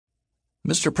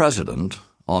Mr. President,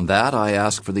 on that I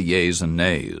ask for the yeas and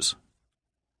nays.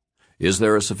 Is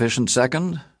there a sufficient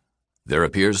second? There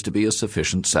appears to be a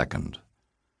sufficient second.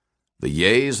 The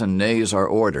yeas and nays are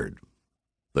ordered.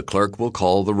 The clerk will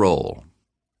call the roll.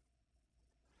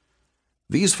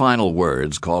 These final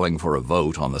words calling for a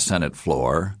vote on the Senate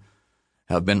floor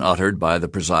have been uttered by the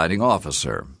presiding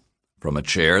officer from a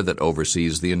chair that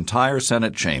oversees the entire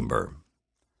Senate chamber.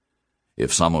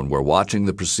 If someone were watching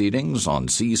the proceedings on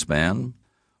C-SPAN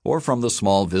or from the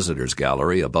small visitors'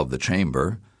 gallery above the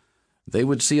chamber, they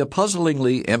would see a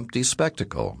puzzlingly empty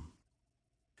spectacle.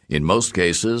 In most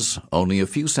cases, only a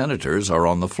few senators are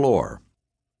on the floor,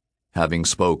 having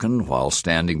spoken while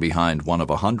standing behind one of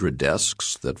 100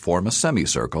 desks that form a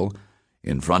semicircle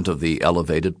in front of the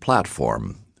elevated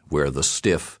platform, where the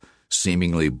stiff,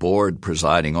 seemingly bored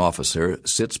presiding officer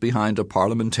sits behind a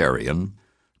parliamentarian,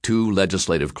 2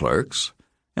 legislative clerks,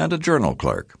 and a journal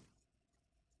clerk.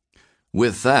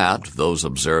 With that, those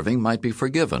observing might be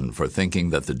forgiven for thinking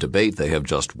that the debate they have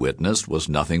just witnessed was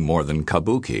nothing more than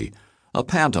kabuki, a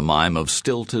pantomime of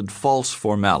stilted, false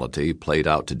formality played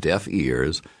out to deaf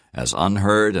ears, as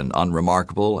unheard and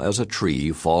unremarkable as a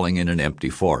tree falling in an empty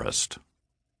forest.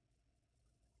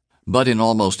 But in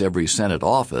almost every Senate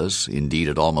office, indeed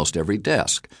at almost every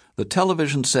desk, the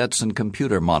television sets and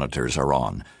computer monitors are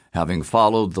on, having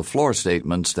followed the floor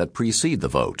statements that precede the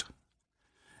vote.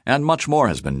 And much more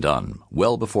has been done,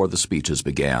 well before the speeches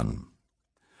began.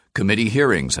 Committee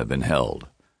hearings have been held.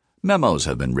 Memos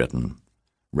have been written.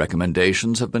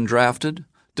 Recommendations have been drafted.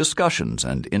 Discussions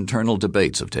and internal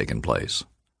debates have taken place.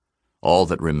 All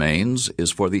that remains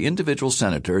is for the individual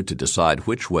senator to decide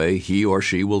which way he or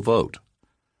she will vote.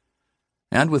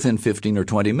 And within 15 or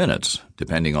 20 minutes,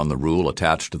 depending on the rule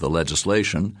attached to the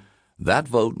legislation, that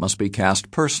vote must be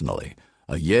cast personally,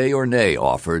 a yea or nay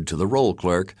offered to the roll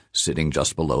clerk sitting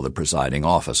just below the presiding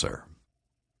officer.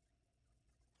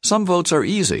 Some votes are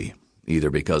easy, either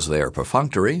because they are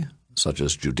perfunctory, such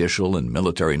as judicial and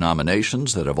military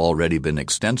nominations that have already been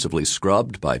extensively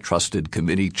scrubbed by trusted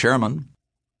committee chairmen,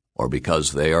 or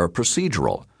because they are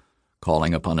procedural,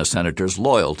 calling upon a senator's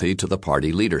loyalty to the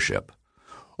party leadership,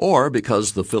 or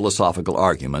because the philosophical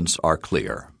arguments are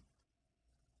clear.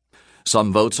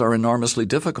 Some votes are enormously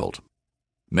difficult.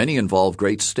 Many involve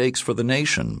great stakes for the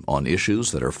nation on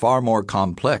issues that are far more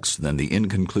complex than the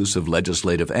inconclusive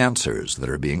legislative answers that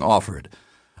are being offered,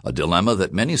 a dilemma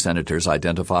that many senators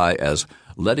identify as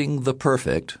letting the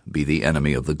perfect be the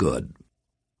enemy of the good.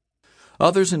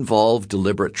 Others involve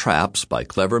deliberate traps by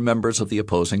clever members of the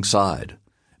opposing side,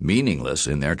 meaningless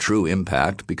in their true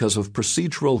impact because of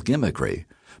procedural gimmickry,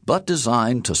 but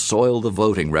designed to soil the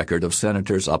voting record of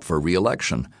senators up for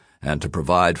re-election and to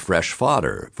provide fresh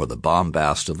fodder for the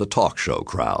bombast of the talk show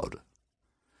crowd.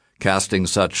 Casting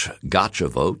such gotcha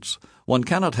votes, one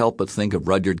cannot help but think of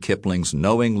Rudyard Kipling's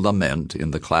knowing lament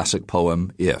in the classic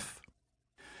poem If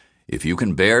you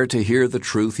can bear to hear the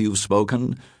truth you've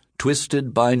spoken,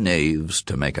 twisted by knaves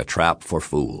to make a trap for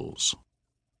fools.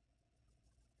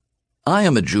 I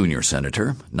am a junior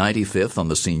senator, 95th on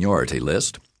the seniority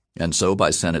list, and so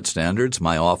by Senate standards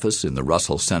my office in the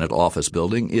Russell Senate Office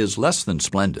Building is less than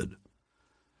splendid.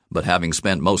 But having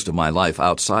spent most of my life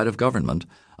outside of government,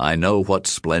 I know what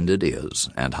splendid is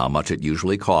and how much it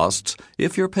usually costs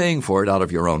if you're paying for it out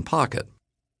of your own pocket.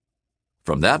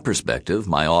 From that perspective,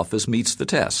 my office meets the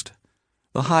test.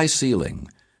 The high ceiling,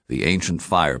 the ancient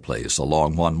fireplace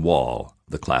along one wall,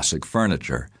 the classic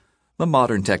furniture, the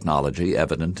modern technology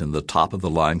evident in the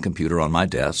top-of-the-line computer on my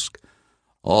desk,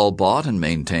 all bought and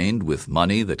maintained with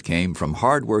money that came from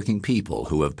hard-working people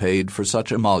who have paid for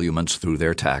such emoluments through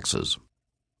their taxes.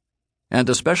 And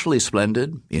especially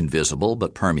splendid, invisible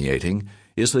but permeating,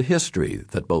 is the history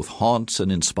that both haunts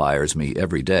and inspires me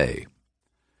every day.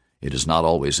 It is not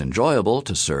always enjoyable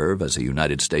to serve as a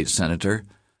United States Senator,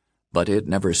 but it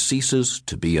never ceases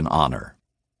to be an honor.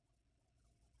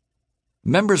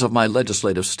 Members of my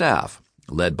legislative staff,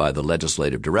 led by the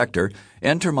legislative director,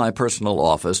 enter my personal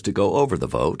office to go over the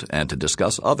vote and to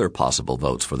discuss other possible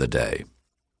votes for the day.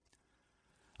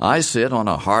 I sit on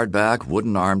a hardback,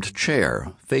 wooden-armed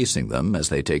chair, facing them as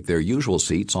they take their usual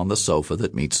seats on the sofa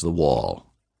that meets the wall.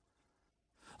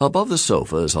 Above the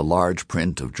sofa is a large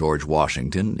print of George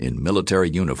Washington in military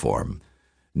uniform,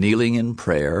 kneeling in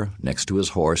prayer next to his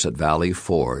horse at Valley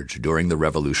Forge during the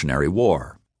Revolutionary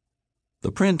War.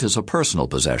 The print is a personal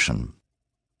possession.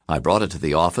 I brought it to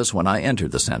the office when I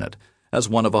entered the Senate, as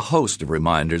one of a host of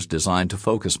reminders designed to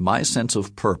focus my sense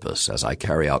of purpose as I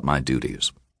carry out my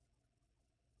duties.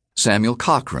 Samuel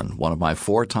Cochran, one of my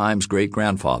 4 times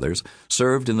great-grandfathers,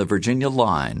 served in the Virginia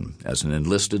line as an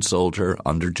enlisted soldier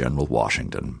under General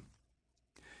Washington.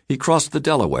 He crossed the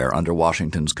Delaware under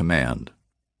Washington's command.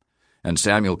 And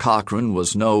Samuel Cochrane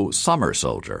was no summer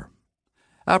soldier.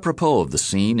 Apropos of the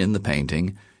scene in the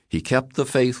painting, he kept the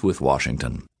faith with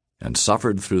Washington and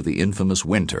suffered through the infamous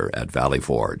winter at Valley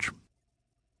Forge.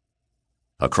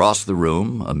 Across the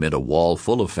room, amid a wall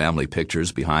full of family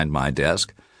pictures behind my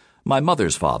desk, my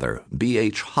mother's father,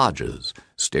 B.H. Hodges,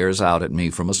 stares out at me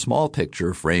from a small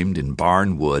picture framed in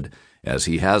barn wood, as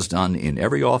he has done in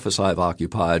every office I've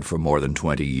occupied for more than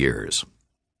 20 years.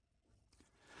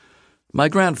 My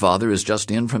grandfather is just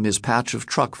in from his patch of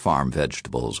truck farm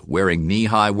vegetables, wearing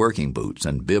knee-high working boots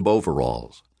and bib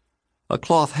overalls. A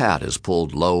cloth hat is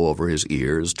pulled low over his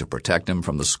ears to protect him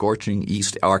from the scorching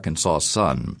East Arkansas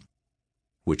sun,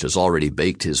 which has already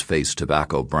baked his face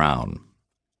tobacco brown.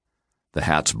 The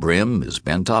hat's brim is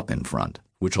bent up in front,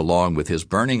 which along with his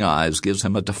burning eyes gives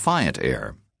him a defiant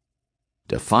air.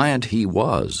 Defiant he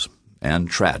was, and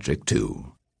tragic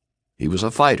too. He was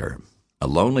a fighter, a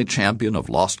lonely champion of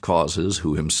lost causes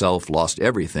who himself lost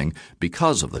everything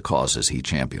because of the causes he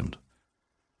championed.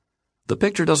 The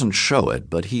picture doesn't show it,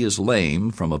 but he is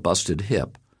lame from a busted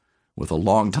hip, with a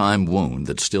long-time wound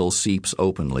that still seeps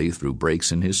openly through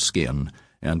breaks in his skin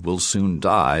and will soon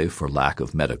die for lack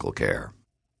of medical care.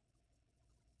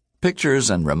 Pictures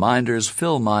and reminders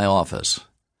fill my office.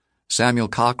 Samuel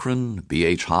Cochrane,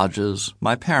 B.H. Hodges,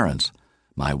 my parents,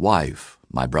 my wife,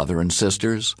 my brother and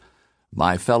sisters,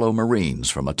 my fellow Marines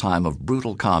from a time of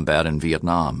brutal combat in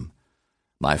Vietnam,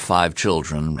 my 5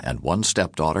 children and 1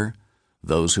 stepdaughter,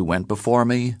 those who went before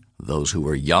me, those who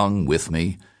were young with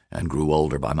me and grew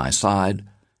older by my side,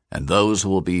 and those who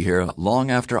will be here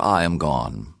long after I am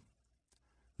gone.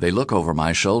 They look over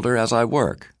my shoulder as I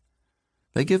work.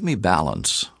 They give me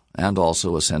balance and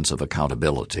also a sense of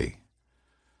accountability.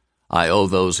 I owe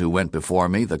those who went before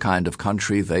me the kind of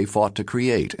country they fought to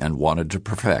create and wanted to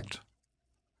perfect.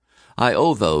 I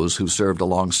owe those who served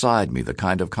alongside me the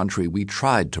kind of country we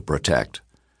tried to protect.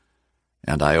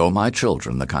 And I owe my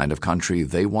children the kind of country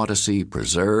they want to see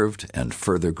preserved and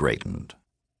further greatened.